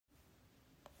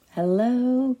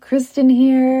Hello, Kristen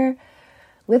here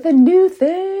with a new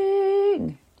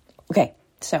thing. Okay,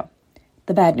 so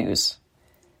the bad news.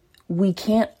 We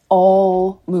can't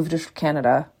all move to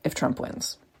Canada if Trump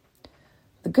wins.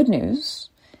 The good news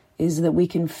is that we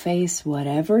can face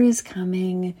whatever is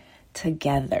coming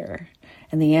together.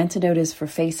 And the antidote is for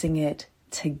facing it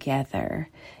together.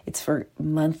 It's for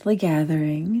monthly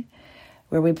gathering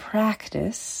where we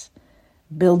practice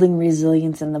building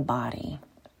resilience in the body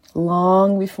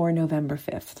long before November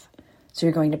 5th. So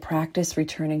you're going to practice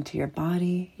returning to your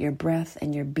body, your breath,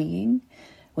 and your being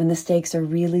when the stakes are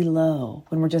really low,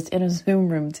 when we're just in a Zoom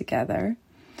room together,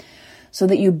 so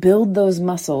that you build those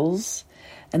muscles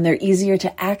and they're easier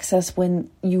to access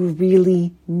when you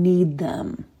really need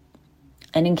them.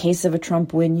 And in case of a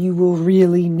Trump win, you will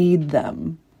really need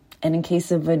them. And in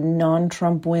case of a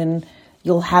non-Trump win,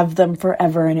 you'll have them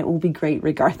forever and it will be great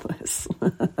regardless.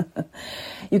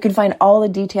 You can find all the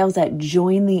details at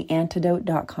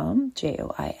jointheantidote.com,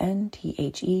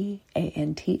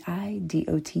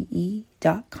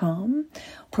 jointheantidote.com.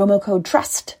 Promo code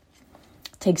TRUST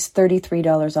takes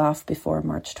 $33 off before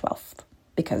March 12th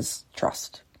because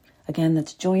trust. Again,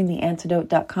 that's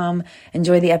jointheantidote.com.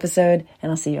 Enjoy the episode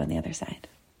and I'll see you on the other side.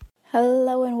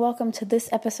 Hello and welcome to this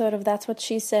episode of That's What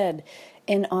She Said.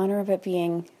 In honor of it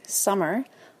being summer,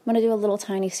 I'm going to do a little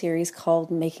tiny series called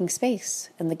Making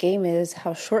Space. And the game is,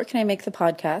 how short can I make the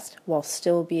podcast while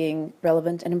still being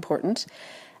relevant and important?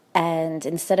 And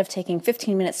instead of taking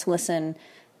 15 minutes to listen,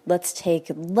 let's take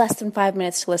less than 5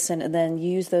 minutes to listen and then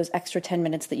use those extra 10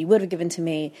 minutes that you would have given to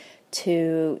me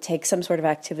to take some sort of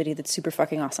activity that's super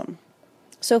fucking awesome.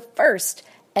 So first,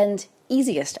 and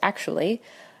easiest actually,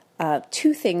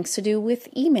 2 things to do with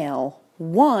email.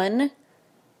 1,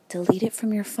 delete it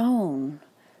from your phone.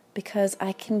 Because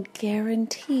I can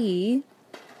guarantee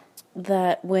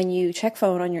that when you check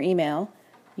phone on your email,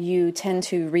 you tend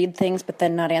to read things but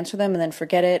then not answer them and then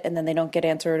forget it and then they don't get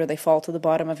answered or they fall to the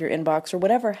bottom of your inbox or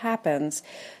whatever happens.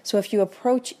 So if you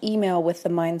approach email with the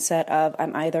mindset of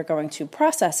I'm either going to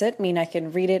process it, mean I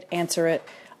can read it, answer it,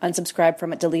 unsubscribe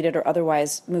from it, delete it, or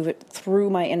otherwise move it through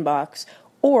my inbox,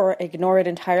 or ignore it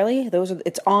entirely,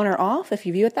 it's on or off if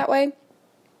you view it that way,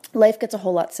 life gets a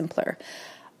whole lot simpler.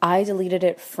 I deleted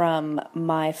it from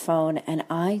my phone and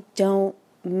I don't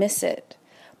miss it.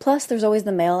 Plus, there's always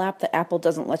the mail app that Apple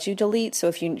doesn't let you delete. So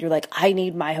if you're like, I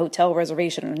need my hotel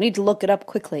reservation, I need to look it up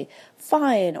quickly,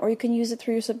 fine. Or you can use it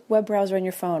through your web browser on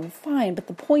your phone, fine. But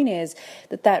the point is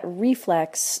that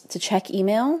reflex to check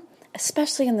email,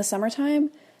 especially in the summertime,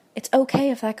 it's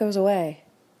okay if that goes away.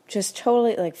 Just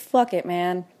totally fuck it,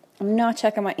 man. I'm not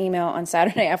checking my email on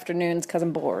Saturday afternoons because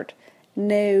I'm bored.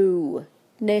 No.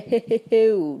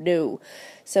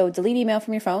 So delete email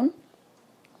from your phone.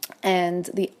 And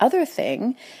the other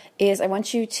thing is I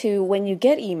want you to, when you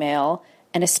get email,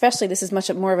 and especially this is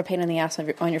much more of a pain in the ass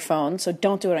on your phone, so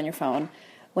don't do it on your phone.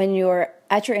 When you're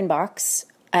at your inbox,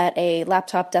 at a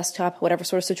laptop, desktop, whatever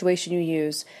sort of situation you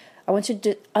use, I want you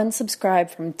to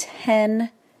unsubscribe from 10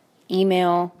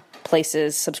 email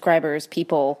places, subscribers,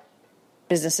 people,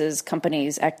 businesses,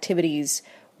 companies, activities,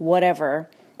 whatever,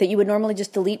 that you would normally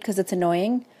just delete because it's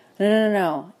annoying.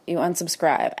 No. You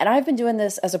unsubscribe. And I've been doing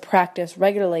this as a practice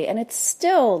regularly, and it's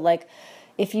still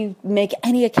if you make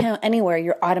any account anywhere,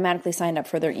 you're automatically signed up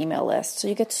for their email list. So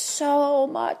you get so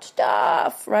much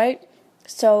stuff, right?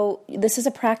 So this is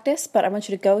a practice, but I want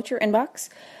you to go to your inbox,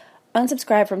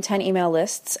 unsubscribe from 10 email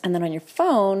lists, and then on your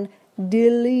phone,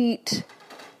 delete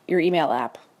your email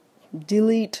app.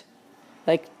 Delete.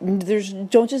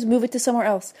 Don't just move it to somewhere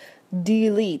else.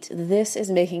 Delete. This is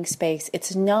making space.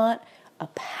 It's not a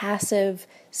passive,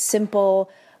 simple,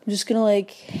 I'm just going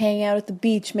to hang out at the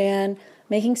beach, man.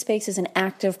 Making space is an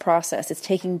active process. It's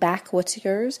taking back what's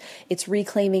yours. It's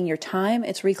reclaiming your time.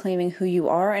 It's reclaiming who you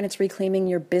are. And it's reclaiming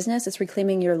your business. It's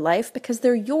reclaiming your life because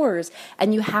they're yours.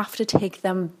 And you have to take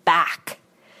them back.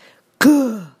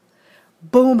 Gah!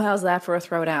 Boom, how's that for a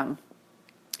throwdown?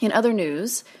 In other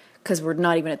news, because we're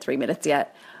not even at 3 minutes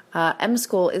yet,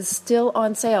 M-School is still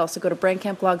on sale, so go to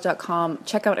brandcampblog.com,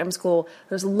 check out M-School.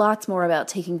 There's lots more about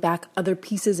taking back other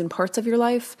pieces and parts of your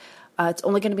life. It's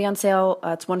only going to be on sale.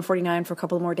 It's $149 for a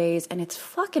couple more days, and it's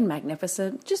fucking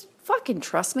magnificent. Just fucking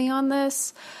trust me on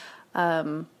this.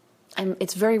 And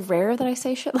it's very rare that I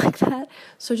say shit like that,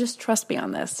 so just trust me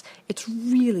on this. It's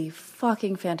really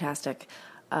fucking fantastic.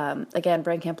 Again,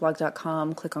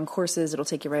 brandcampblog.com, click on courses. It'll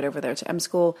take you right over there to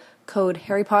M-School. Code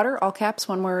Harry Potter, all caps,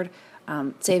 one word.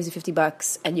 Saves you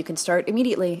 $50, and you can start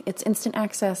immediately. It's instant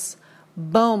access.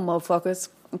 Boom, motherfuckers.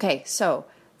 Okay, so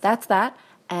that's that,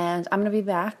 and I'm going to be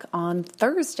back on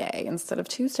Thursday instead of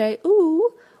Tuesday.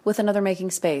 Ooh, with another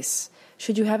Making Space.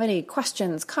 Should you have any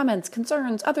questions, comments,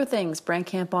 concerns, other things,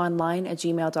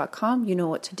 brandcamponline@gmail.com. You know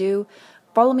what to do.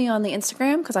 Follow me on the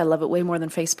Instagram because I love it way more than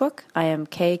Facebook. I am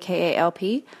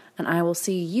KKALP, and I will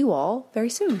see you all very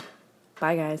soon.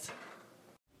 Bye, guys.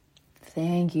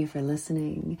 Thank you for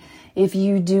listening. If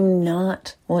you do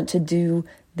not want to do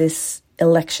this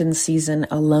election season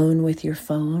alone with your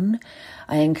phone,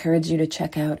 I encourage you to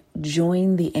check out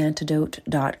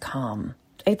jointheantidote.com.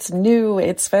 It's new,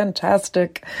 it's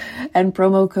fantastic, and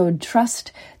promo code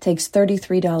TRUST takes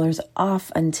 $33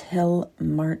 off until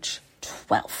March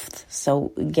 12th.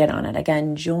 So get on it.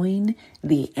 Again,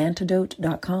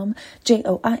 jointheantidote.com,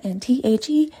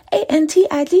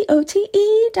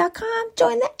 jointheantidote.com.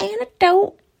 Join the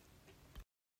antidote.